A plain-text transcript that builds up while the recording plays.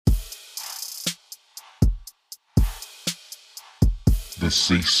The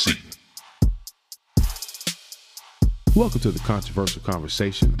CC. Welcome to the Controversial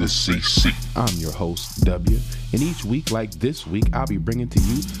Conversation. The CC. I'm your host, W, and each week, like this week, I'll be bringing to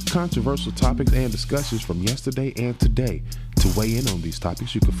you controversial topics and discussions from yesterday and today. To weigh in on these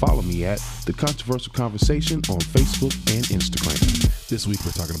topics, you can follow me at The Controversial Conversation on Facebook and Instagram. This week,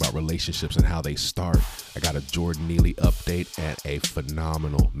 we're talking about relationships and how they start. I got a Jordan Neely update and a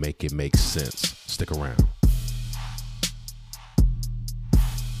phenomenal Make It Make Sense. Stick around.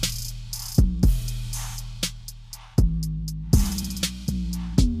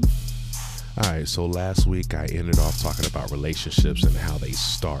 All right, so last week I ended off talking about relationships and how they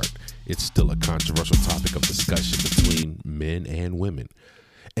start. It's still a controversial topic of discussion between men and women.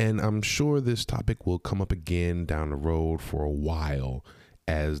 And I'm sure this topic will come up again down the road for a while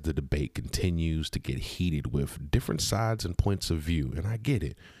as the debate continues to get heated with different sides and points of view. And I get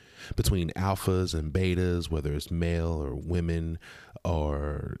it. Between alphas and betas, whether it's male or women,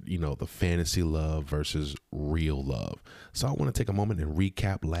 or, the fantasy love versus real love. So I want to take a moment and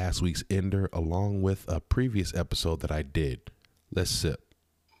recap last week's ender along with a previous episode that I did. Let's sip.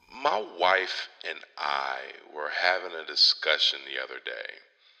 My wife and I were having a discussion the other day,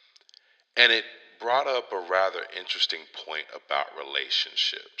 and it brought up a rather interesting point about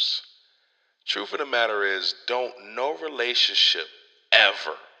relationships. Truth of the matter is, no relationship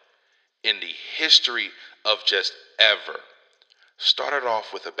ever in the history of just ever started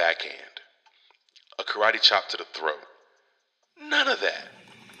off with a backhand, a karate chop to the throat. None of that.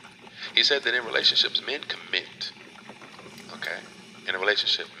 He said that in relationships, men commit. Okay? In a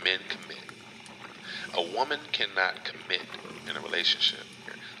relationship, men commit. A woman cannot commit in a relationship.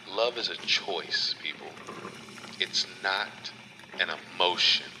 Love is a choice, people. It's not an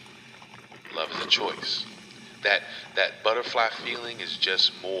emotion. Love is a choice. That butterfly feeling is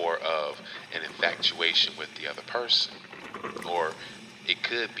just more of an infatuation with the other person. Or it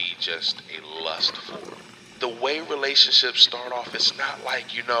could be just a lust for. The way relationships start off, it's not like,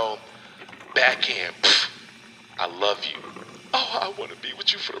 backhand, I love you. Oh, I want to be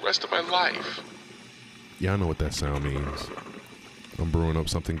with you for the rest of my life. Y'all know what that sound means. I'm brewing up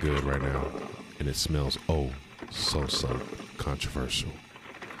something good right now, and it smells so controversial.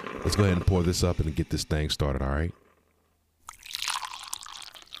 Let's go ahead and pour this up and get this thing started, all right?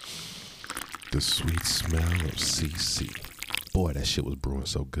 The sweet smell of CC. Boy, that shit was brewing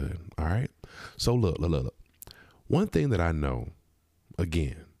so good, all right? So look. One thing that I know,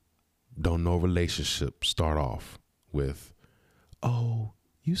 again, don't know relationships start off with, oh,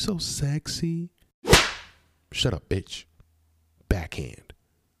 you so sexy. Shut up, bitch. Backhand.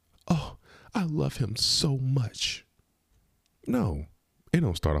 Oh, I love him so much. No, it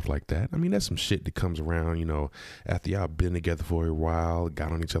don't start off like that. I mean, that's some shit that comes around, after y'all been together for a while,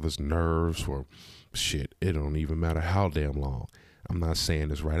 got on each other's nerves for shit. It don't even matter how damn long. I'm not saying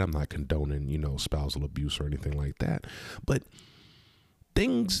this right. I'm not condoning, spousal abuse or anything like that. But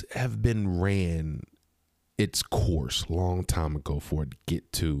things have been ran its course a long time ago for it to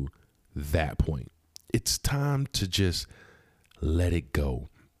get to that point. It's time to just let it go.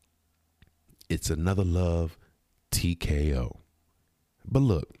 It's another love TKO. But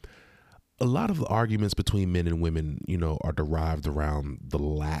look, a lot of the arguments between men and women, are derived around the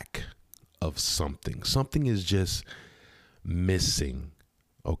lack of something. Something is just missing.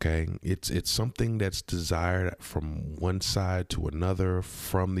 Okay. It's something that's desired from one side to another,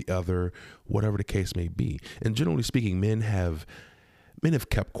 from the other, whatever the case may be. And generally speaking, men have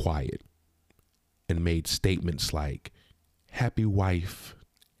kept quiet and made statements like, happy wife,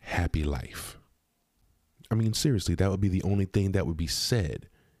 happy life. I mean, seriously, that would be the only thing that would be said.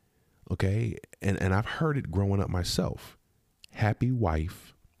 Okay. And I've heard it growing up myself. Happy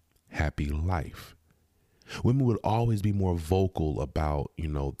wife, happy life. Women would always be more vocal about,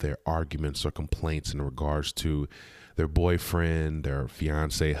 their arguments or complaints in regards to their boyfriend, their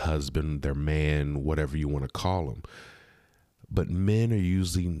fiance, husband, their man, whatever you want to call them. But men are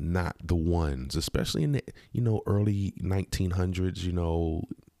usually not the ones, especially in the, early 1900s,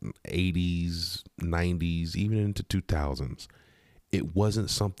 80s, 90s, even into 2000s. It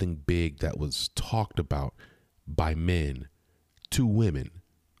wasn't something big that was talked about by men to women.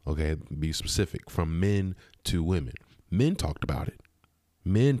 Okay, be specific, from men to women. Men talked about it.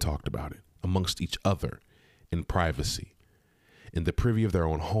 Men talked about it amongst each other in privacy, in the privy of their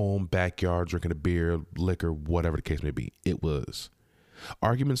own home, backyard, drinking a beer, liquor, whatever the case may be. It was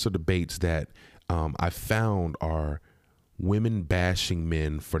arguments or debates that I found are women bashing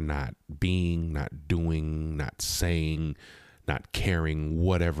men for not being, not doing, not saying, not caring,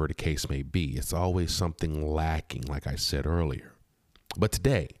 whatever the case may be. It's always something lacking, like I said earlier. But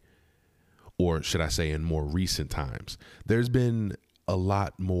today, or should I say in more recent times, there's been a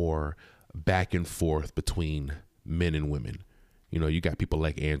lot more back and forth between men and women. You know, you got people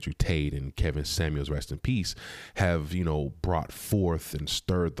like Andrew Tate and Kevin Samuels, rest in peace, have, you know, brought forth and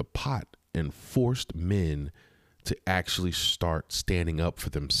stirred the pot and forced men to actually start standing up for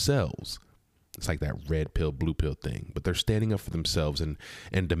themselves. It's like that red pill, blue pill thing, but they're standing up for themselves and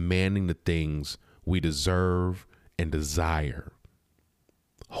demanding the things we deserve and desire,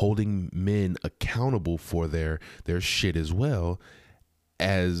 holding men accountable for their shit as well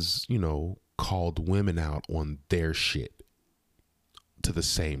as, you know, called women out on their shit to the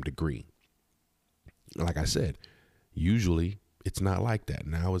same degree. Like I said, usually it's not like that.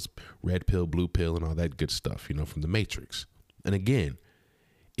 Now it's red pill, blue pill, and all that good stuff, you know, from the Matrix. And again,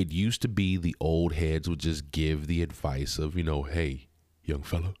 it used to be the old heads would just give the advice of, you know, hey, young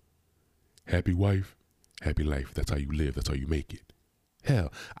fella, happy wife, happy life. That's how you live. That's how you make it.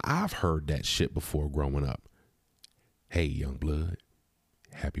 Hell, I've heard that shit before growing up. Hey, young blood,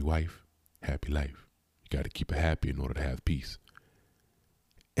 happy wife, happy life. You got to keep it happy in order to have peace.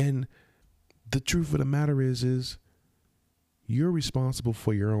 And the truth of the matter is you're responsible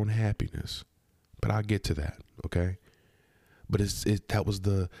for your own happiness. But I'll get to that, okay? But that was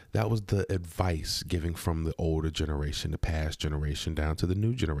the advice given from the older generation, the past generation, down to the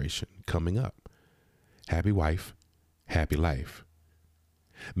new generation coming up. Happy wife, happy life.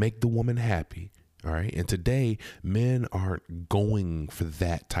 Make the woman happy, all right? And today, men aren't going for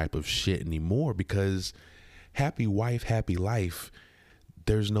that type of shit anymore because happy wife, happy life,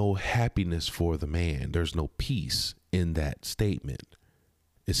 there's no happiness for the man. There's no peace in that statement.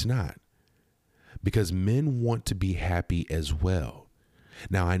 It's not. Because men want to be happy as well.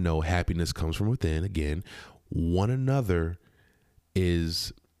 Now, I know happiness comes from within. Again, one another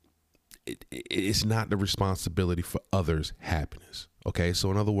it's not the responsibility for others' happiness. Okay, so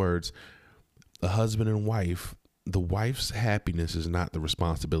in other words, a husband and wife, the wife's happiness is not the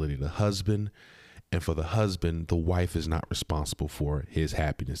responsibility of the husband. And for the husband, the wife is not responsible for his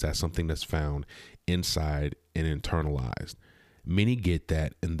happiness. That's something that's found inside and internalized. Many get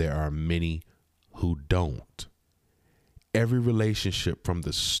that, and there are many who don't. Every relationship from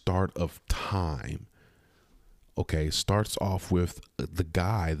the start of time, okay, starts off with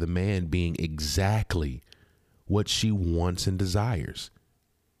the man being exactly what she wants and desires.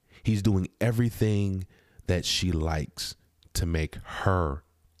 He's doing everything that she likes to make her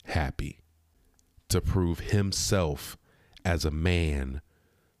happy, to prove himself as a man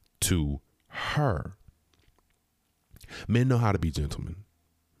to her. Men know how to be gentlemen.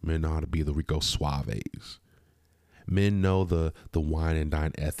 Men know how to be the Rico Suaves. Men know the wine and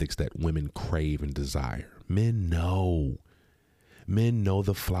dine ethics that women crave and desire. Men know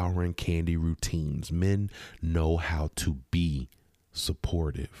the flower and candy routines. Men know how to be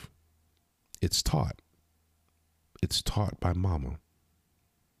supportive. It's taught. It's taught by mama.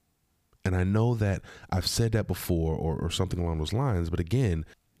 And I know that I've said that before or something along those lines, but again,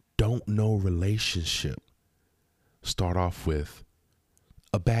 don't no relationship start off with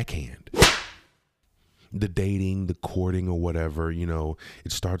a backhand. The dating, the courting or whatever, you know,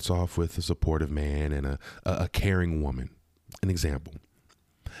 it starts off with a supportive man and a caring woman. An example.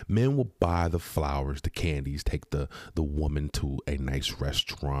 Men will buy the flowers, the candies, take the woman to a nice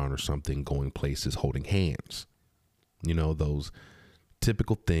restaurant or something, going places, holding hands. You know, those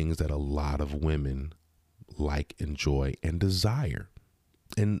typical things that a lot of women like, enjoy, and desire.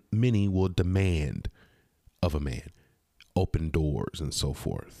 And many will demand of a man. Open doors and so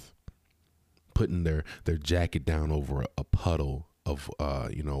forth. Putting their jacket down over a puddle of,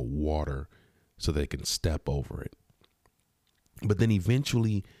 water so they can step over it. But then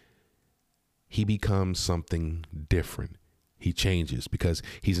eventually he becomes something different. He changes because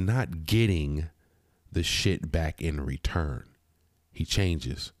he's not getting the shit back in return. He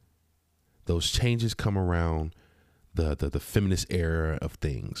changes. Those changes come around the feminist era of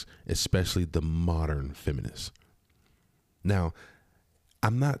things, especially the modern feminists. Now,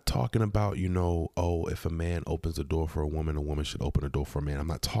 I'm not talking about, if a man opens the door for a woman should open a door for a man. I'm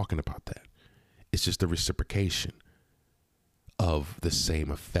not talking about that. It's just the reciprocation of the same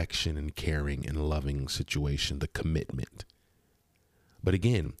affection and caring and loving situation, the commitment. But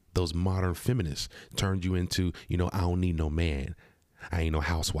again, those modern feminists turned you into, I don't need no man. I ain't no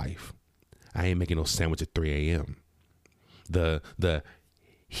housewife. I ain't making no sandwich at 3 a.m.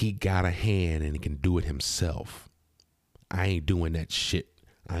 He got a hand and he can do it himself. I ain't doing that shit.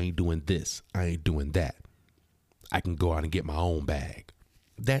 I ain't doing this. I ain't doing that. I can go out and get my own bag.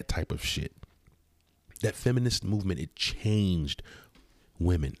 That type of shit. That feminist movement, it changed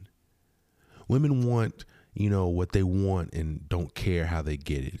women. Women want, what they want and don't care how they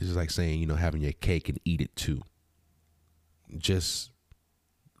get it. It's like saying, having your cake and eat it too. Just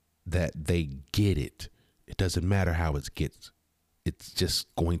that they get it. It doesn't matter how it gets. It's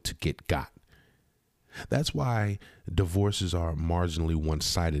just going to get got. That's why divorces are marginally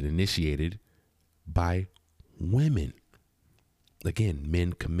one-sided, initiated by women. Again,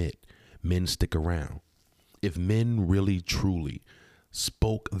 men commit. Men stick around. If men really, truly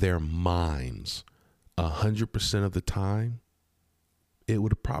spoke their minds 100% of the time, it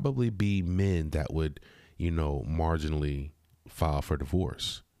would probably be men that would, marginally file for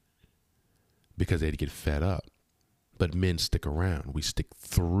divorce because they'd get fed up. But men stick around. We stick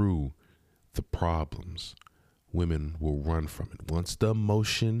through the problems. Women will run from it. Once the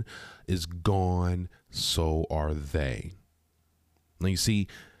emotion is gone, so are they. Now, you see,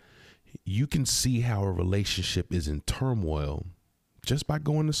 you can see how a relationship is in turmoil just by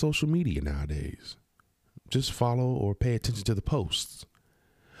going to social media nowadays. Just follow or pay attention to the posts.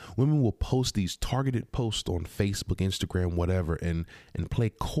 Women will post these targeted posts on Facebook, Instagram, whatever, and play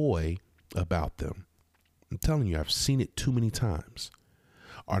coy about them. I'm telling you, I've seen it too many times.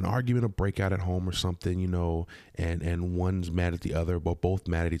 An argument will break out at home or something, and one's mad at the other, but both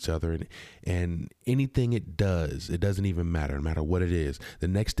mad at each other. And anything it does, it doesn't even matter, no matter what it is. The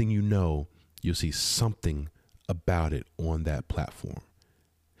next thing you know, you'll see something about it on that platform.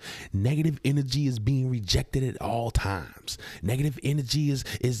 Negative energy is being rejected at all times. Negative energy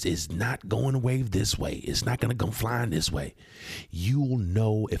is not going away this way. It's not going to come flying this way. You'll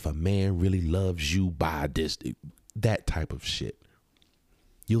know if a man really loves you by that type of shit.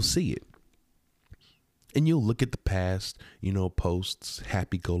 You'll see it. And you'll look at the past, posts,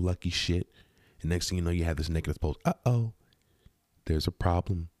 happy-go-lucky shit. And next thing you know, you have this negative post. Uh-oh, there's a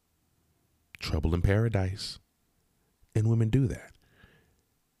problem. Trouble in paradise. And women do that,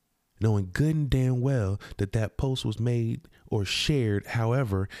 knowing good and damn well that post was made or shared,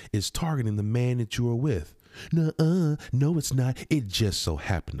 however, is targeting the man that you are with. No, it's not. It just so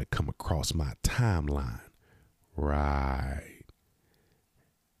happened to come across my timeline. Right.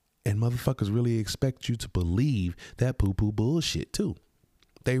 And motherfuckers really expect you to believe that poo-poo bullshit too.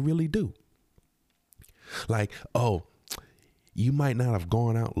 They really do. Like, oh, you might not have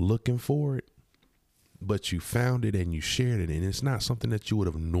gone out looking for it, but you found it and you shared it. And it's not something that you would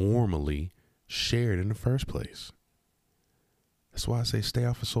have normally shared in the first place. That's why I say stay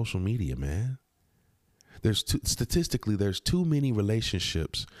off of social media, man. Statistically, there's too many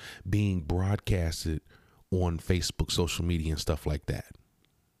relationships being broadcasted on Facebook, social media, and stuff like that.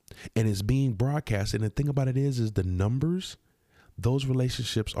 And it's being broadcasted. And the thing about it is the numbers, those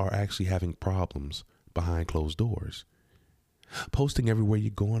relationships are actually having problems behind closed doors. Posting everywhere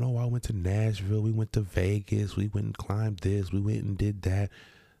you're going. Oh, I went to Nashville. We went to Vegas. We went and climbed this. We went and did that.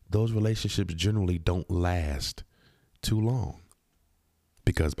 Those relationships generally don't last too long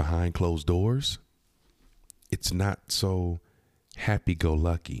because behind closed doors, it's not so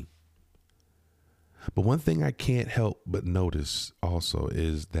happy-go-lucky. But one thing I can't help but notice also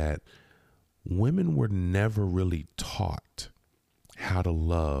is that women were never really taught how to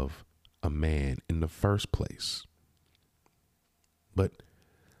love a man in the first place. But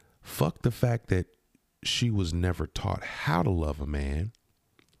fuck the fact that she was never taught how to love a man.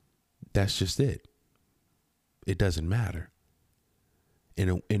 That's just it. It doesn't matter.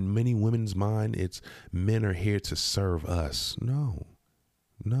 In many women's mind, it's men are here to serve us. No.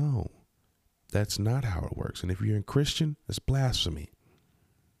 That's not how it works. And if you're a Christian, it's blasphemy.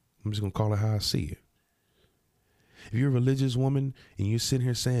 I'm just going to call it how I see it. If you're a religious woman and you're sitting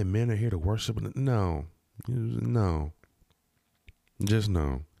here saying men are here to worship, no. Just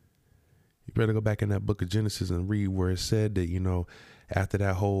no. You better go back in that book of Genesis and read where it said that, after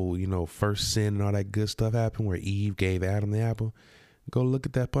that whole, first sin and all that good stuff happened where Eve gave Adam the apple. Go look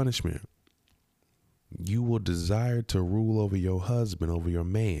at that punishment. You will desire to rule over your husband, over your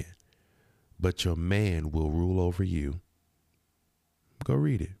man, but your man will rule over you. Go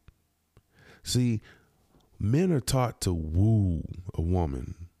read it. See, men are taught to woo a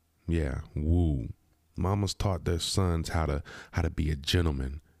woman. Yeah, woo. Mamas taught their sons how to be a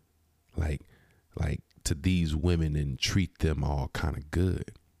gentleman, like to these women and treat them all kind of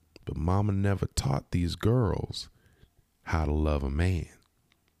good. But mama never taught these girls how to love a man.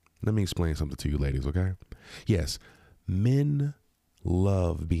 Let me explain something to you ladies, okay? Yes, men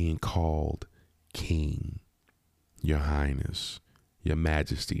love being called king, your highness, your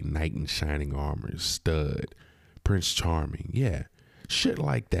majesty, knight in shining armor, stud, Prince Charming. Yeah, shit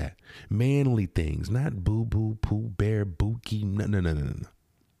like that. Manly things, not boo-boo, Pooh Bear, Bookie. No.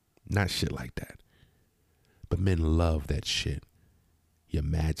 Not shit like that. But men love that shit. Your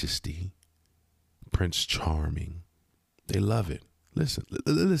majesty, Prince Charming. They love it.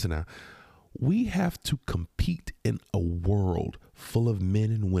 Listen now. we have to compete in a world full of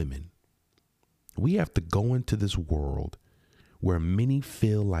men and women. We have to go into this world where many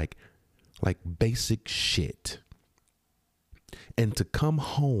feel like basic shit. And to come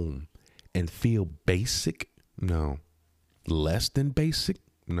home and feel basic? No. Less than basic?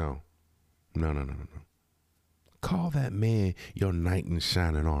 No. No. Call that man your knight in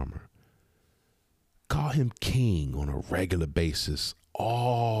shining armor. Call him king on a regular basis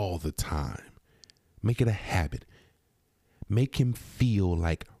all the time. Make it a habit. Make him feel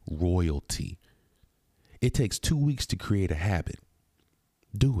like royalty. It takes 2 weeks to create a habit.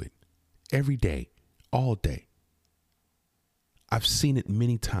 Do it every day, all day. I've seen it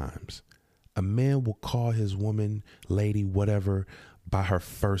many times. A man will call his woman, lady, whatever, by her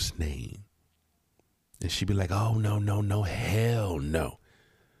first name. And she'd be like, oh, no, hell no.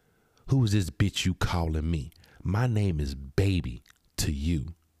 Who is this bitch you calling me? My name is baby to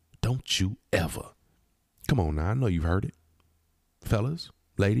you. Don't you ever. Come on now, I know you've heard it. Fellas,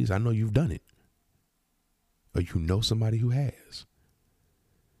 ladies, I know you've done it. Or you know somebody who has.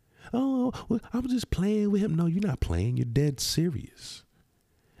 Oh, well, I'm just playing with him. No, you're not playing. You're dead serious.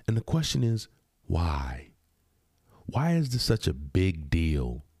 And the question is, why? Why is this such a big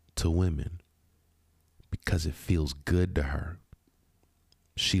deal to women? Because it feels good to her.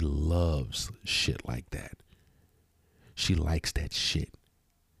 She loves shit like that. She likes that shit.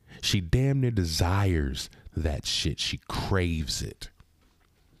 She damn near desires that shit. She craves it.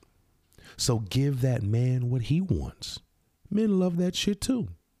 So give that man what he wants. Men love that shit too.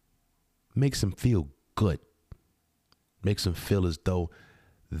 Makes him feel good. Makes him feel as though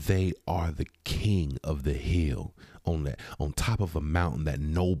they are the king of the hill on top of a mountain that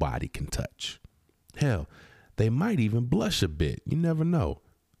nobody can touch. Hell, they might even blush a bit. You never know.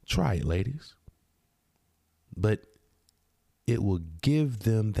 Try it, ladies. But it will give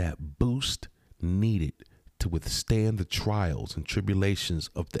them that boost needed to withstand the trials and tribulations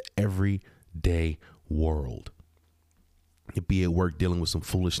of the everyday world. You'd be at work dealing with some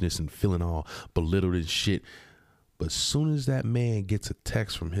foolishness and feeling all belittled and shit. But as soon as that man gets a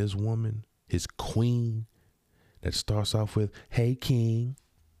text from his woman, his queen, that starts off with, hey, king,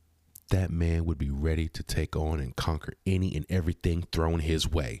 that man would be ready to take on and conquer any and everything thrown his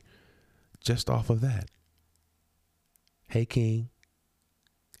way. Just off of that. Hey, king.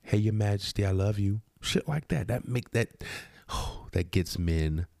 Hey, your majesty, I love you. Shit like that. That gets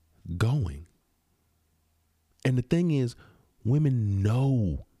men going. And the thing is, women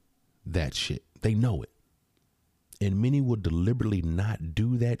know that shit. They know it. And many will deliberately not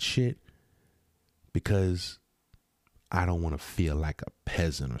do that shit because I don't want to feel like a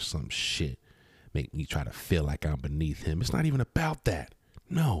peasant or some shit. Make me try to feel like I'm beneath him. It's not even about that.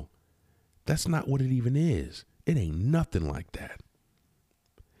 No, that's not what it even is. It ain't nothing like that.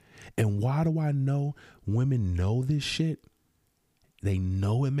 And why do I know women know this shit? They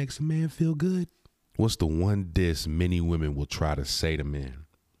know it makes a man feel good. What's the one diss many women will try to say to men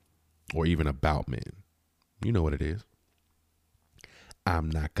or even about men? You know what it is. I'm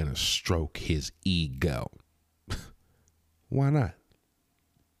not going to stroke his ego. Why not?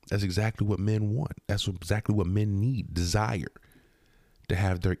 That's exactly what men want. That's exactly what men need, desire, to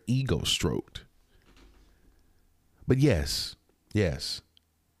have their ego stroked. But yes,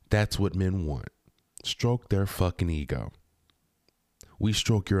 that's what men want. Stroke their fucking ego. We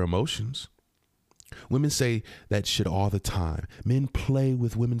stroke your emotions. Women say that shit all the time. Men play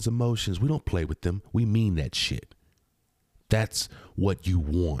with women's emotions. We don't play with them. We mean that shit. That's what you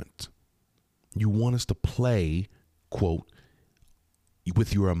want. You want us to play, quote,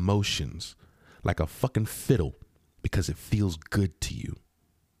 with your emotions like a fucking fiddle because it feels good to you.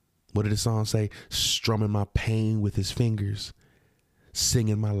 What did the song say? Strumming my pain with his fingers,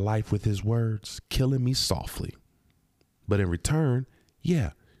 singing my life with his words, killing me softly. But in return,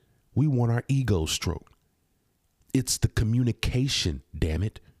 yeah, we want our ego stroked. It's the communication, damn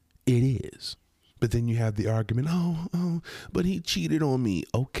it. It is. But then you have the argument, but he cheated on me.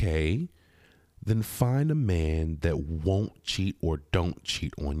 Okay, then find a man that won't cheat or don't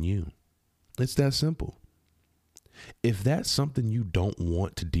cheat on you. It's that simple. If that's something you don't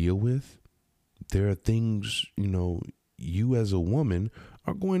want to deal with, there are things, you as a woman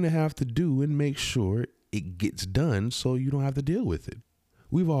are going to have to do and make sure it gets done so you don't have to deal with it.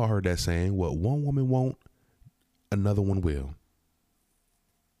 We've all heard that saying, what one woman won't, another one will.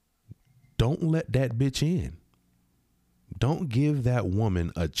 Don't let that bitch in. Don't give that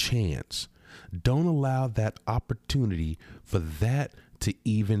woman a chance. Don't allow that opportunity for that to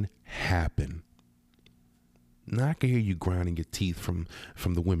even happen. Now, I can hear you grinding your teeth from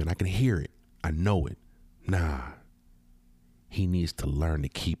the women. I can hear it. I know it. Nah. he needs to learn to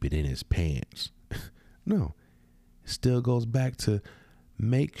keep it in his pants. No, it still goes back to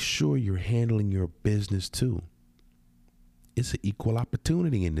make sure you're handling your business too. It's an equal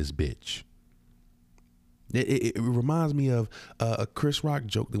opportunity in this bitch. It reminds me of a Chris Rock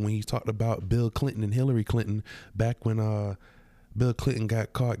joke that when he talked about Bill Clinton and Hillary Clinton back when Bill Clinton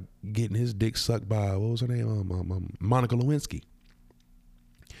got caught getting his dick sucked by, what was her name? Monica Lewinsky.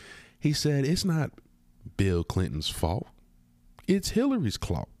 He said, it's not Bill Clinton's fault. It's Hillary's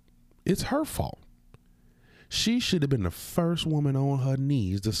fault. It's her fault. She should have been the first woman on her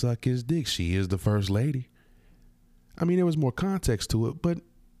knees to suck his dick. She is the first lady. I mean, there was more context to it, but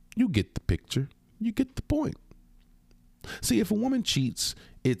you get the picture. You get the point. See, if a woman cheats,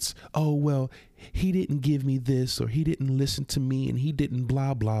 it's, oh, well, he didn't give me this, or he didn't listen to me, and he didn't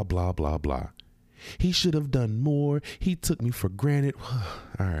blah, blah, blah, blah, blah. He should have done more. He took me for granted.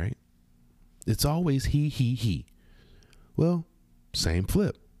 All right. It's always he. Well, same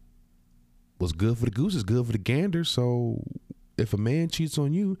flip. What's good for the goose is good for the gander. So if a man cheats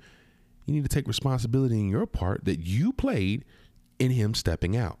on you, you need to take responsibility in your part that you played in him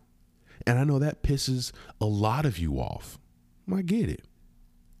stepping out. And I know that pisses a lot of you off. I get it.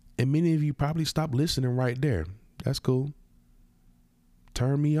 And many of you probably stopped listening right there. That's cool.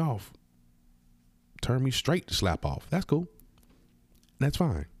 Turn me off. Turn me straight to slap off. That's cool. That's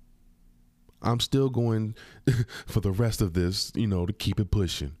fine. I'm still going for the rest of this, to keep it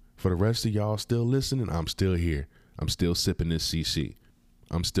pushing. For the rest of y'all still listening, I'm still here. I'm still sipping this CC.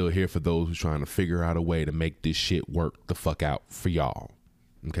 I'm still here for those who trying to figure out a way to make this shit work the fuck out for y'all.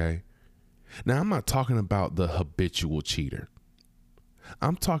 Okay? Now, I'm not talking about the habitual cheater.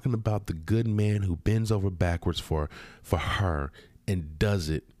 I'm talking about the good man who bends over backwards for her and does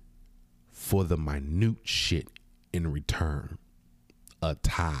it for the minute shit in return. A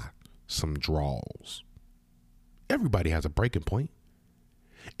tie, some draws. Everybody has a breaking point.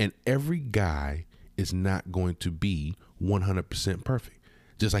 And every guy is not going to be 100% perfect.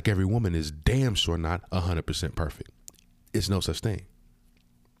 Just like every woman is damn sure not 100% perfect. It's no such thing.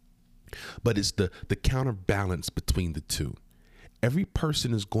 But it's the counterbalance between the two. Every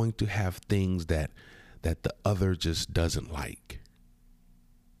person is going to have things that the other just doesn't like.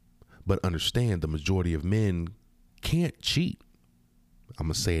 But understand, the majority of men can't cheat. I'm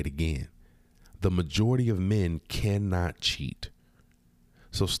going to say it again. The majority of men cannot cheat.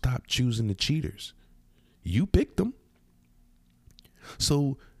 So stop choosing the cheaters. You picked them.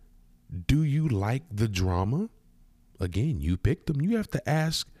 So do you like the drama? Again, you picked them. You have to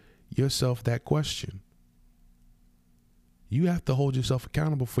ask yourself that question. You have to hold yourself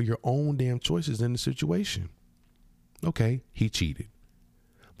accountable for your own damn choices in the situation. Okay, he cheated.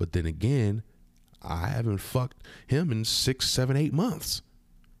 But then again, I haven't fucked him in 6, 7, 8 months.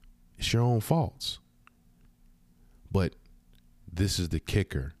 It's your own faults. But this is the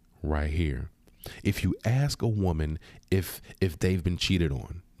kicker right here. If you ask a woman if they've been cheated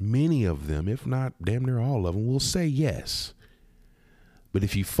on, many of them, if not damn near all of them, will say yes. But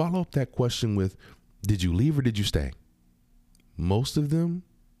if you follow up that question with, did you leave or did you stay? Most of them,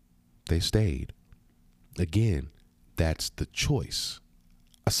 they stayed. Again, that's the choice.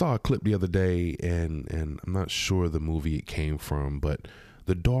 I saw a clip the other day, and I'm not sure the movie it came from, but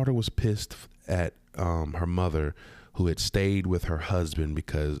the daughter was pissed at her mother, who had stayed with her husband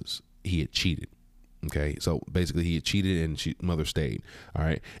because he had cheated. Okay, so basically he had cheated and mother stayed. All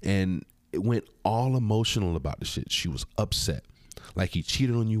right, and it went all emotional about the shit. She was upset. Like, he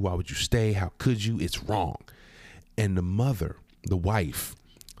cheated on you. Why would you stay? How could you? It's wrong. And the mother, the wife,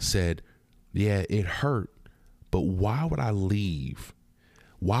 said, yeah, it hurt, but why would I leave?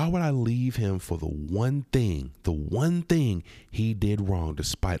 Why would I leave him for the one thing he did wrong,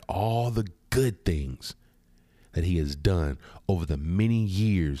 despite all the good things that he has done over the many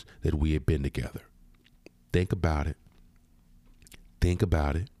years that we have been together? Think about it. Think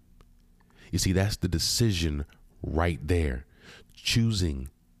about it. You see, that's the decision right there. Choosing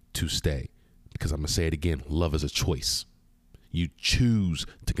to stay. Because I'm going to say it again, love is a choice. You choose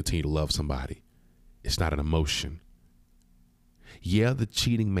to continue to love somebody. It's not an emotion. Yeah, the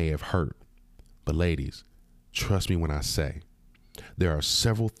cheating may have hurt, but ladies, trust me when I say, there are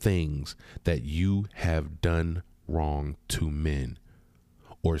several things that you have done wrong to men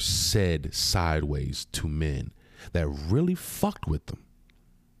or said sideways to men that really fucked with them,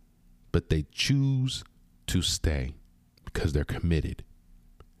 but they choose to stay because they're committed,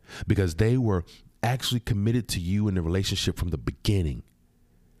 because they were actually committed to you in the relationship from the beginning.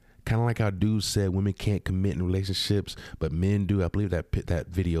 Kind of like how dudes said women can't commit in relationships, but men do. I believe that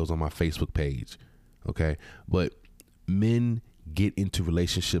video's on my Facebook page. Okay. But men get into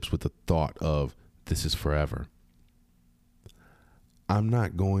relationships with the thought of, this is forever. I'm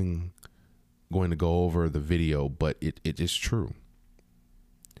not going to go over the video, but it is true.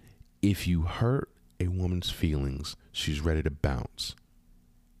 If you hurt a woman's feelings, she's ready to bounce.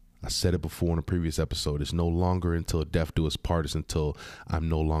 I said it before in a previous episode. It's no longer until death do us part. It's until I'm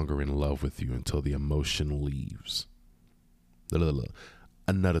no longer in love with you, until the emotion leaves.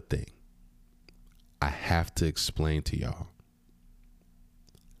 Another thing I have to explain to y'all.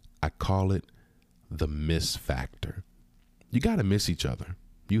 I call it the miss factor. You got to miss each other.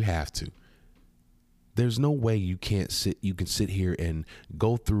 You have to. There's no way you can sit here and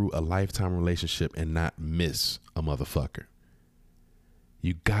go through a lifetime relationship and not miss a motherfucker.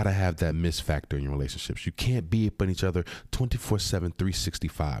 You got to have that miss factor in your relationships. You can't be up on each other 24/7,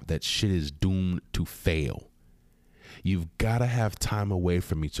 365. That shit is doomed to fail. You've got to have time away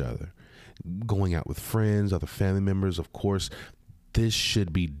from each other. Going out with friends, other family members, of course. This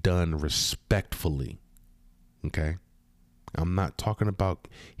should be done respectfully. Okay? I'm not talking about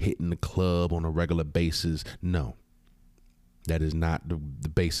hitting the club on a regular basis. No. That is not the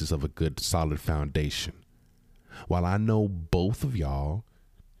basis of a good, solid foundation. While I know both of y'all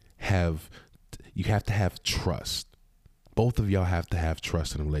you have to have trust. Both of y'all have to have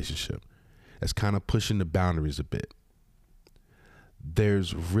trust in a relationship. That's kind of pushing the boundaries a bit.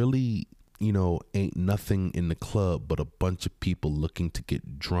 There's really, ain't nothing in the club but a bunch of people looking to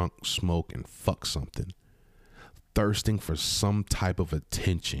get drunk, smoke, and fuck something. Thirsting for some type of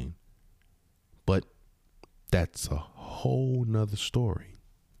attention. But that's a whole nother story.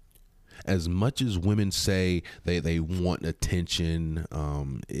 As much as women say they want attention,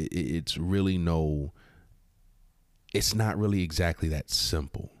 it's not really exactly that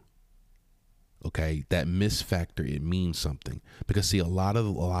simple. Okay, that miss factor, it means something. Because see, a lot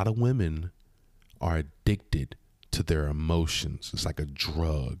of women are addicted to their emotions. It's like a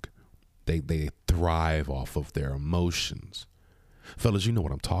drug. They thrive off of their emotions. Fellas, you know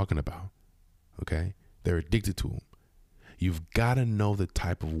what I'm talking about. Okay? They're addicted to them. You've got to know the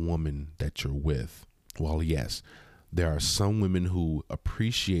type of woman that you're with. Well, yes, there are some women who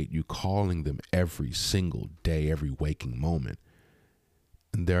appreciate you calling them every single day, every waking moment.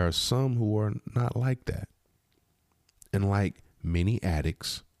 And there are some who are not like that. And like many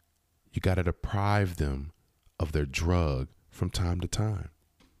addicts, you got to deprive them of their drug from time to time.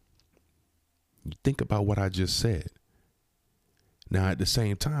 You think about what I just said. Now, at the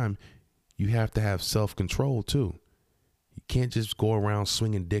same time, you have to have self-control too. You can't just go around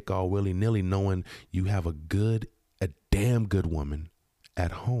swinging dick all willy-nilly knowing you have a damn good woman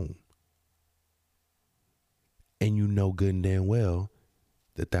at home. And you know good and damn well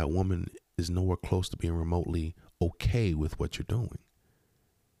that woman is nowhere close to being remotely okay with what you're doing.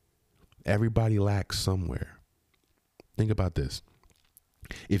 Everybody lacks somewhere. Think about this.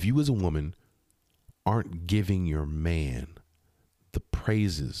 If you as a woman aren't giving your man the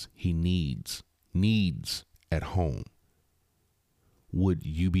praises he needs at home, would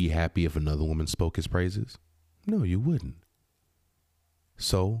you be happy if another woman spoke his praises? No, you wouldn't.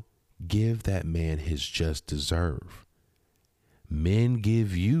 So give that man his just deserve. Men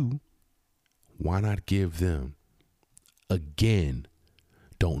give you, why not give them? Again,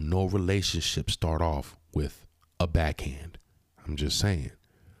 don't no relationship start off with a backhand. I'm just saying.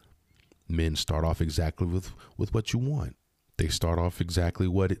 Men start off exactly with what you want. They start off exactly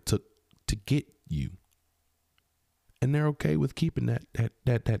what it took to get you. And they're okay with keeping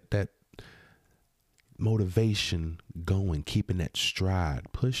that motivation going, keeping that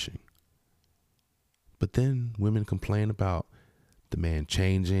stride pushing. But then women complain about the man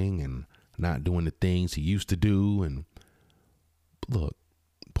changing and not doing the things he used to do. And look,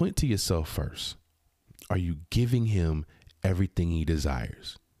 point to yourself first. Are you giving him everything he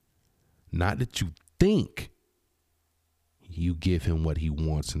desires? Not that you think you give him what he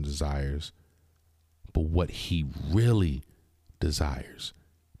wants and desires, but what he really desires.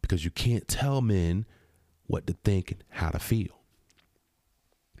 Because you can't tell men what to think and how to feel.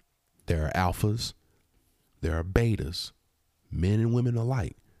 There are alphas, there are betas, men and women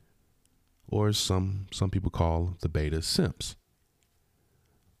alike, or some people call the beta simps.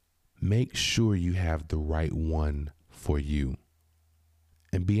 Make sure you have the right one for you.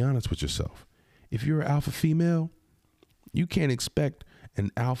 And be honest with yourself. If you're an alpha female, you can't expect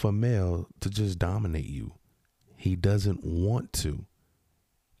an alpha male to just dominate you. He doesn't want to.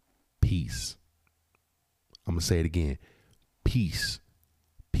 Peace. I'm going to say it again. Peace.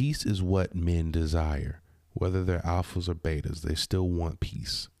 Peace is what men desire. Whether they're alphas or betas, they still want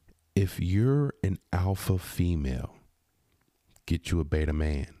peace. If you're an alpha female, get you a beta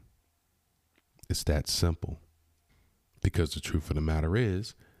man. It's that simple. Because the truth of the matter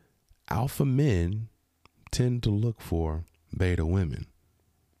is, alpha men tend to look for beta women,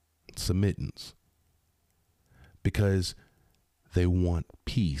 submittance, because they want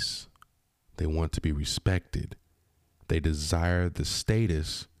peace. They want to be respected. They desire the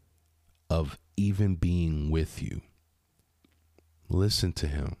status of even being with you. Listen to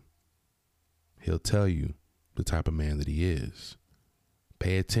him. He'll tell you the type of man that he is.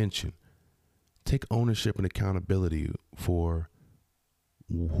 Pay attention. Take ownership and accountability for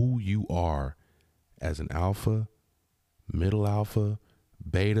who you are as an alpha, middle alpha,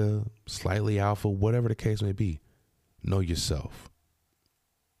 beta, slightly alpha, whatever the case may be. Know yourself.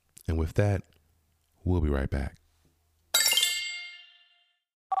 And with that, we'll be right back.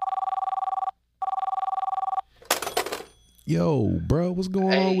 Yo, bro, what's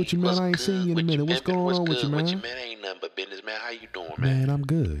going on with you, man? I ain't seen you in a minute. What's going on with you, man? What you, man? Ain't nothing but business, man. How you doing, Man, I'm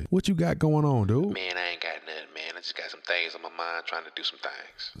good. What you got going on, dude? Man, I ain't got nothing, man. I just got some things on my mind, trying to do some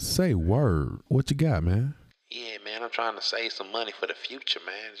things. Say word. What you got, man? Yeah, man, I'm trying to save some money for the future,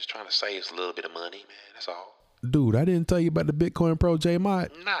 man. Just trying to save a little bit of money, man. That's all. Dude, I didn't tell you about the Bitcoin Pro J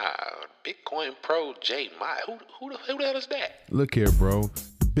Mott. Nah, Bitcoin Pro J Mott. Who the hell is that? Look here, bro.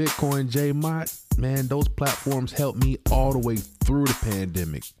 Bitcoin J Mott, man, those platforms helped me all the way through the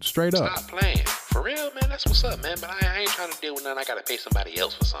pandemic. Straight up. Stop playing. For real, man. That's what's up, man. But I ain't trying to deal with nothing. I got to pay somebody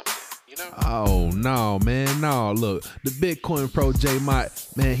else for something. You know? Oh, no, man. No, look, the Bitcoin Pro J Mott,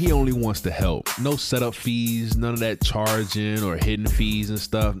 man, he only wants to help. No setup fees, none of that charging or hidden fees and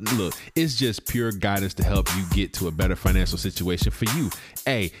stuff. Look, it's just pure guidance to help you get to a better financial situation for you.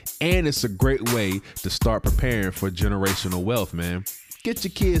 Hey, and it's a great way to start preparing for generational wealth, man. Get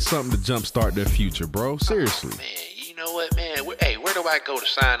your kids something to jumpstart their future, bro. Seriously. Man, you know what, man? Where do I go to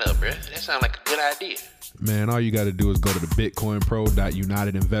sign up, bro? That sounds like a good idea. Man, all you got to do is go to the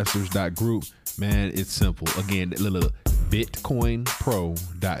bitcoinpro.unitedinvestors.group. Man, it's simple. Again,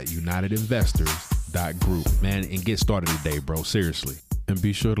 bitcoinpro.unitedinvestors.group. Man, and get started today, bro. Seriously. And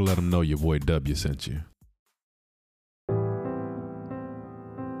be sure to let them know your boy W sent you.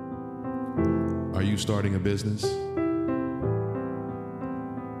 Are you starting a business?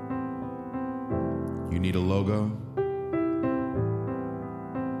 You need a logo?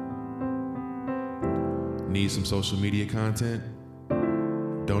 Need some social media content?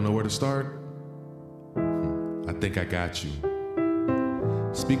 Don't know where to start? I think I got you.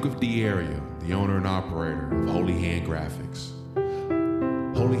 Speak with D'Aria, the owner and operator of Holy Hand Graphics.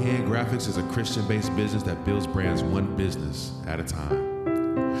 Holy Hand Graphics is a Christian-based business that builds brands one business at a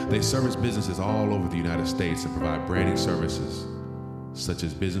time. They service businesses all over the United States and provide branding services such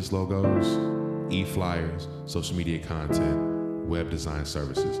as business logos, e-flyers, social media content, web design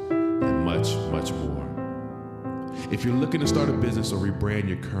services, and much, much more. If you're looking to start a business or rebrand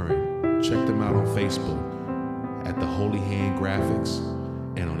your current, check them out on Facebook at the Holy Hand Graphics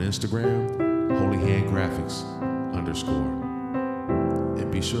and on Instagram, Holy Hand Graphics _.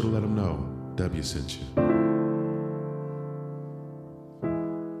 And be sure to let them know W sent you.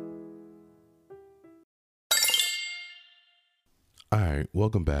 All right,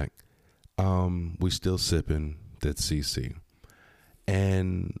 welcome back. We still sipping that CC,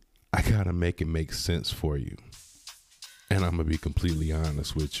 and I gotta make it make sense for you. And I'm gonna be completely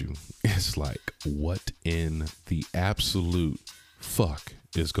honest with you. It's like, what in the absolute fuck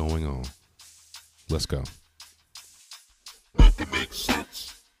is going on? Let's go. Make it make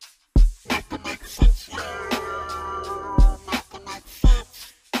sense. Make it make sense, yo. Make it make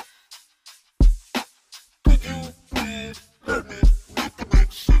sense. Could you please let me make it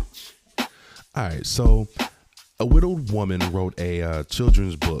make sense? All right, so a widowed woman wrote a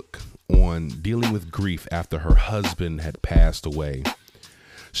children's book on dealing with grief after her husband had passed away.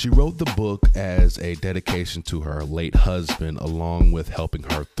 She wrote the book as a dedication to her late husband, along with helping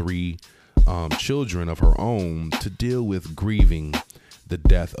her 3 children of her own to deal with grieving the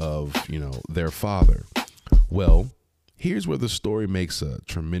death of, their father. Well, here's where the story makes a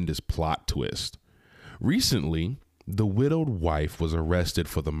tremendous plot twist. Recently, the widowed wife was arrested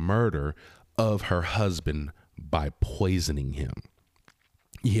for the murder of her husband by poisoning him.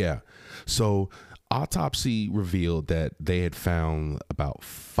 Yeah. So autopsy revealed that they had found about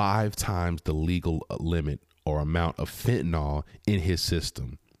 5 times the legal limit or amount of fentanyl in his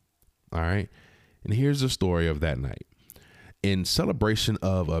system. All right. And here's the story of that night. In celebration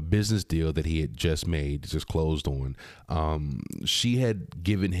of a business deal that he had just closed on, she had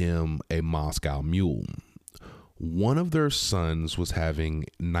given him a Moscow Mule. One of their sons was having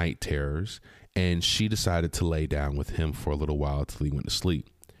night terrors, and she decided to lay down with him for a little while till he went to sleep.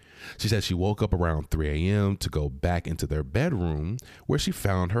 She said she woke up around 3 a.m. to go back into their bedroom, where she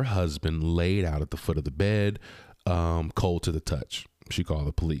found her husband laid out at the foot of the bed, cold to the touch. She called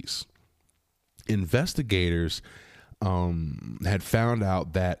the police. Investigators had found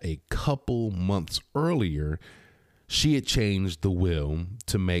out that a couple months earlier, she had changed the will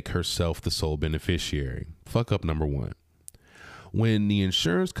to make herself the sole beneficiary. Fuck up number one. When the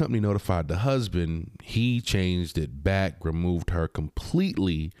insurance company notified the husband, he changed it back, removed her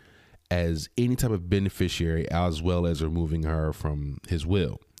completely as any type of beneficiary, as well as removing her from his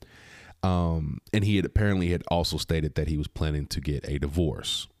will. And he had also stated that he was planning to get a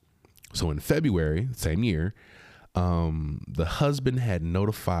divorce. So in February, same year, the husband had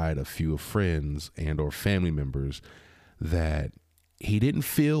notified a few friends and or family members that he didn't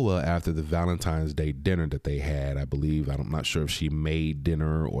feel well after the Valentine's Day dinner that they had. I believe, I'm not sure if she made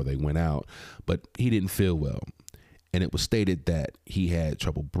dinner or they went out, but he didn't feel well. And it was stated that he had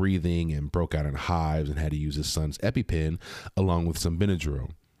trouble breathing and broke out in hives and had to use his son's EpiPen along with some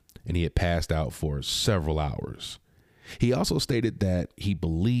Benadryl. And he had passed out for several hours. He also stated that he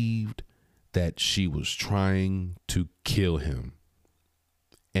believed that she was trying to kill him.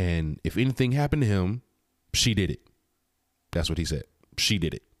 And if anything happened to him, she did it. That's what he said. She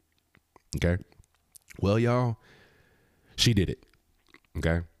did it. Okay. Well, y'all, she did it.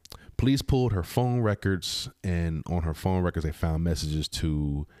 Okay. Police pulled her phone records, and on her phone records, they found messages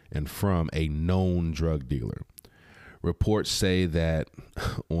to and from a known drug dealer. Reports say that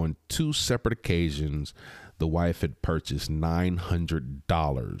on 2 separate occasions, the wife had purchased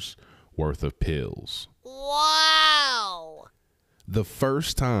 $900 worth of pills. Wow. The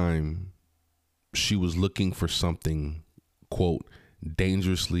first time she was looking for something, quote,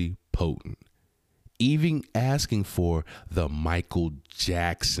 dangerously potent, even asking for the Michael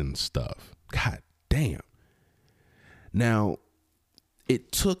Jackson stuff. God damn. Now,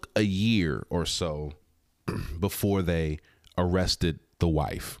 it took a year or so before they arrested the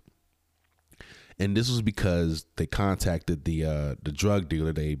wife. And this was because they contacted the drug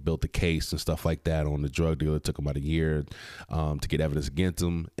dealer. They built a case and stuff like that on the drug dealer. It took them about a year to get evidence against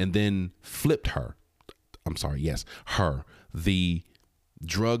him, and then flipped her. I'm sorry, yes, her. The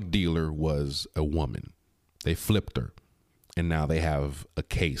drug dealer was a woman. They flipped her, and now they have a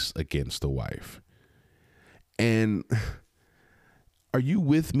case against the wife. And are you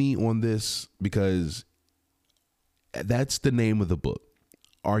with me on this? Because that's the name of the book.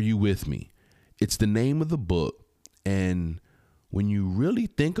 Are you with me? It's the name of the book. And when you really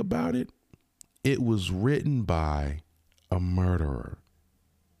think about it, it was written by a murderer.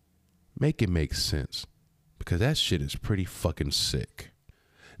 Make it make sense, because that shit is pretty fucking sick.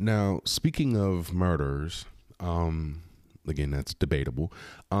 Now, speaking of murderers, again, that's debatable.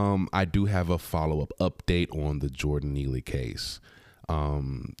 I do have a follow-up update on the Jordan Neely case.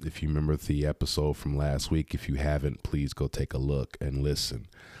 If you remember the episode from last week, if you haven't, please go take a look and listen.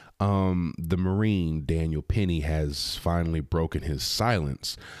 The Marine, Daniel Penny, has finally broken his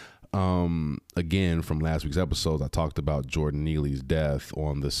silence. Again, from last week's episode, I talked about Jordan Neely's death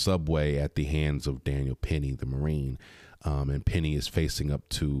on the subway at the hands of Daniel Penny, the Marine. And Penny is facing up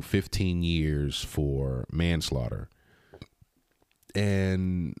to 15 years for manslaughter.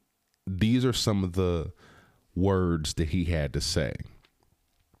 And these are some of the words that he had to say.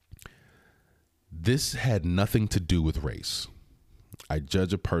 This had nothing to do with race. I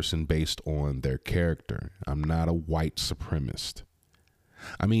judge a person based on their character. I'm not a white supremacist.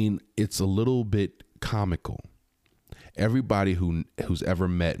 I mean, it's a little bit comical. Everybody who's ever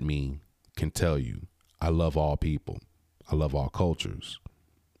met me can tell you I love all people. I love all cultures.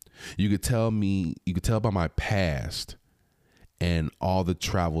 You could tell by my past and all the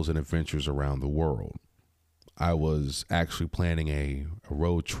travels and adventures around the world. I was actually planning a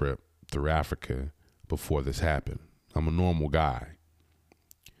road trip through Africa before this happened. I'm a normal guy.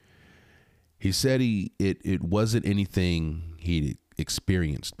 He said it wasn't anything he'd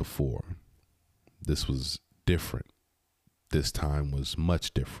experienced before. This was different. This time was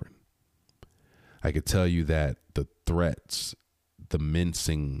much different. I could tell you that the threats, the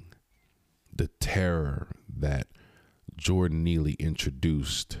mincing, the terror that Jordan Neely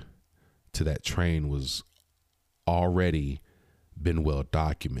introduced to that train was already been well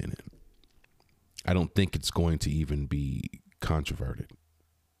documented. I don't think it's going to even be controverted.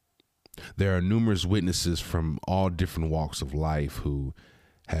 There are numerous witnesses from all different walks of life who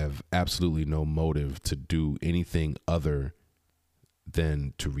have absolutely no motive to do anything other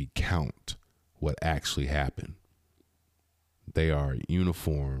than to recount what actually happened. They are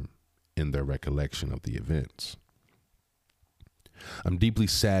uniform in their recollection of the events. I'm deeply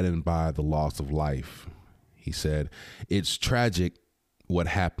saddened by the loss of life. He said, it's tragic what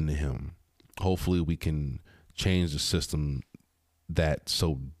happened to him. Hopefully we can change the system that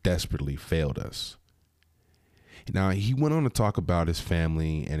so desperately failed us. Now, he went on to talk about his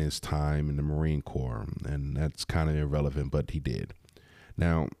family and his time in the Marine Corps, and that's kind of irrelevant, but he did.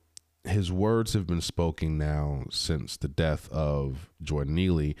 Now, his words have been spoken now since the death of Jordan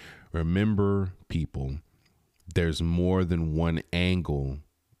Neely. Remember, people, there's more than one angle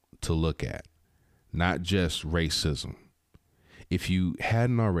to look at, not just racism. If you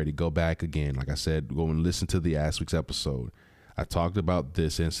hadn't already, go back again. Like I said, go and listen to the last week's episode. I talked about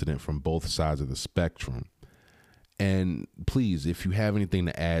this incident from both sides of the spectrum. And please, if you have anything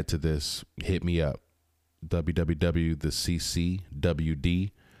to add to this, hit me up.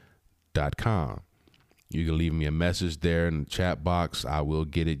 www.theccwd.com. You can leave me a message there in the chat box. I will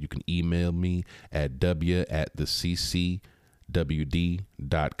get it. You can email me at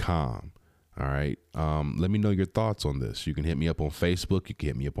w@theccwd.com. All right. Let me know your thoughts on this. You can hit me up on Facebook. You can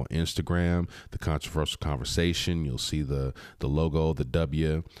hit me up on Instagram, The Controversial Conversation. You'll see the logo, the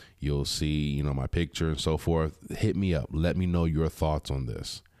W. You'll see, my picture and so forth. Hit me up. Let me know your thoughts on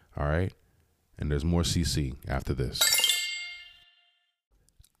this. All right. And there's more CC after this.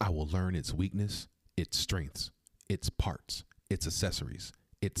 I will learn its weakness, its strengths, its parts, its accessories,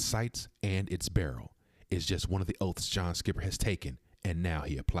 its sights, and its barrel. It's just one of the oaths John Skipper has taken, and now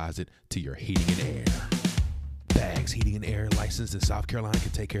he applies it to your heating and air. Bags Heating and Air, licensed in South Carolina,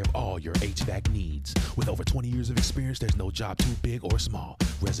 can take care of all your HVAC needs. With over 20 years of experience, there's no job too big or small.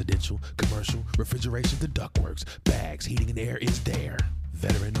 Residential, commercial, refrigeration to ductworks, Bags Heating and Air is there.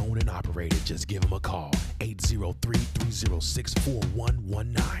 Veteran owned and operated, just give them a call.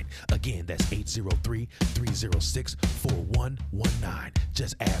 803-306-4119. Again, that's 803-306-4119.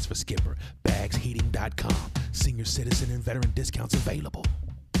 Just ask for Skipper. BagsHeating.com. Senior citizen and veteran discounts available.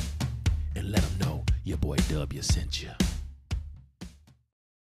 And let them know your boy W sent you.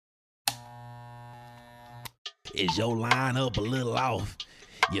 Is your line up a little off?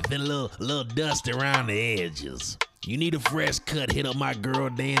 You feel a little dusty around the edges. You need a fresh cut, hit up my girl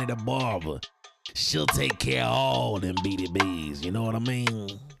Danny the barber. She'll take care of all them BDBs, you know what I mean?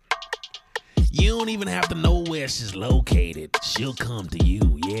 You don't even have to know where she's located. She'll come to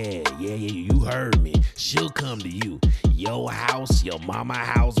you. Yeah, you heard me. She'll come to you. Your house, your mama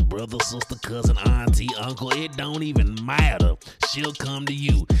house, brother, sister, cousin, auntie, uncle, it don't even matter. She'll come to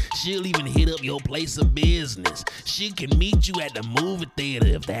you. She'll even hit up your place of business. She can meet you at the movie theater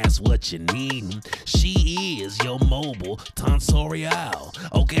if that's what you need. She is your mobile tonsorial,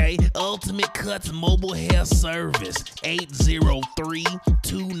 okay? Ultimate Cuts Mobile Hair Service,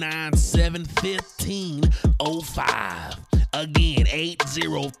 803-297-1505. Again,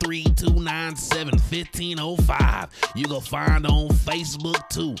 803-297-1505. You can find on Facebook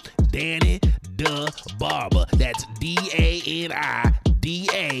too, Danny the Barber. That's DANIDA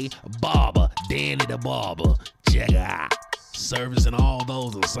Barber, Danny the Barber. Check it out. Servicing all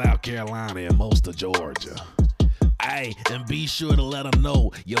those in South Carolina and most of Georgia. Hey, and be sure to let them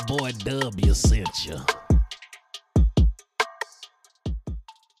know your boy W sent you.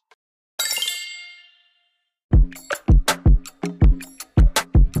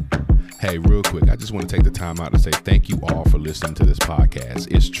 Hey, real quick, I just want to take the time out to say thank you all for listening to this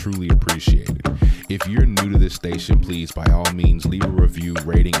podcast. It's truly appreciated. If you're new to this station, please, by all means, leave a review,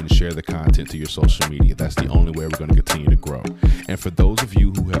 rating, and share the content to your social media. That's the only way we're going to continue to grow. And for those of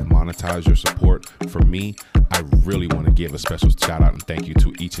you who have monetized your support for me, I really want to give a special shout out and thank you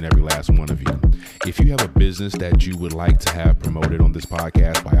to each and every last one of you. If you have a business that you would like to have promoted on this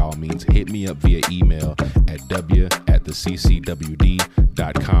podcast, by all means, hit me up via email at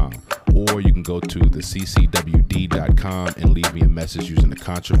w@theccwd.com. Or you can go to theccwd.com and leave me a message using the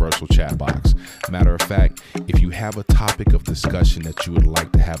controversial chat box. Matter of fact, if you have a topic of discussion that you would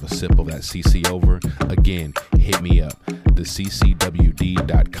like to have a sip of that CC over, again, hit me up,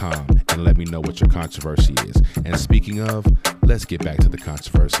 theccwd.com, and let me know what your controversy is. And speaking of, let's get back to the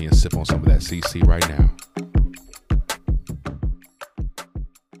controversy and sip on some of that CC right now.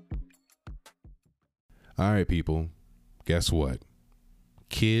 All right, people, guess what?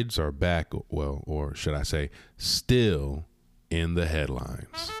 Kids are back, well, or should I say, still in the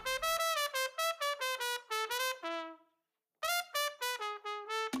headlines.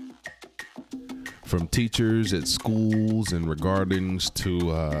 From teachers at schools and regardings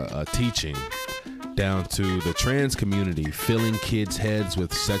to teaching, down to the trans community filling kids' heads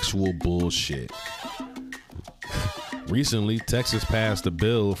with sexual bullshit. Recently, Texas passed a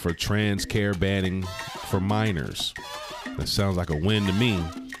bill for trans care banning for minors. That sounds like a win to me.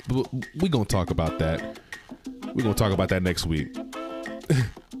 But we're going to talk about that. We're going to talk about that next week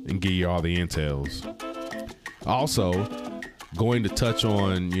and give you all the entails. Also, going to touch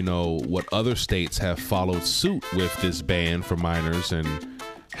on, what other states have followed suit with this ban for minors and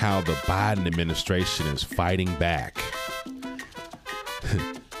how the Biden administration is fighting back.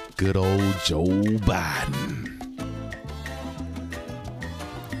 Good old Joe Biden.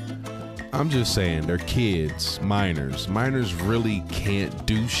 I'm just saying, they're kids, minors. Minors really can't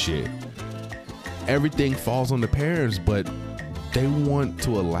do shit. Everything falls on the parents, but they want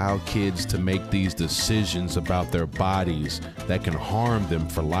to allow kids to make these decisions about their bodies that can harm them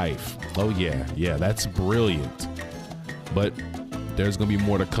for life. Oh yeah, that's brilliant. But there's gonna be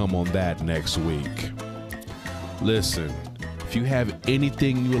more to come on that next week. Listen, if you have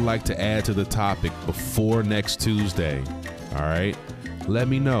anything you would like to add to the topic before next Tuesday, all right, let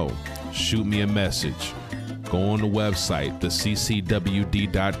me know. Shoot me a message. Go on the website,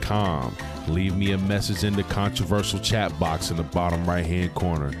 theccwd.com. Leave me a message in the controversial chat box in the bottom right-hand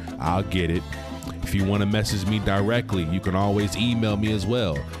corner. I'll get it. If you want to message me directly, you can always email me as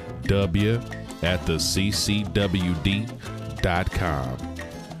well. w@theccwd.com.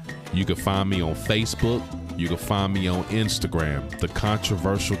 You can find me on Facebook. You can find me on Instagram, The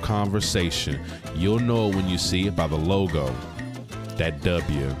Controversial Conversation. You'll know it when you see it by the logo, that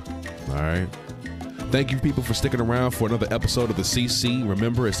W. All right. Thank you, people, for sticking around for another episode of the CC.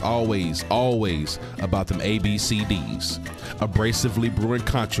 Remember, it's always about them ABCDs. Abrasively brewing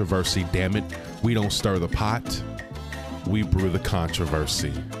controversy, damn it. We don't stir the pot. We brew the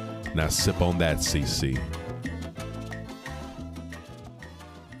controversy. Now sip on that, CC.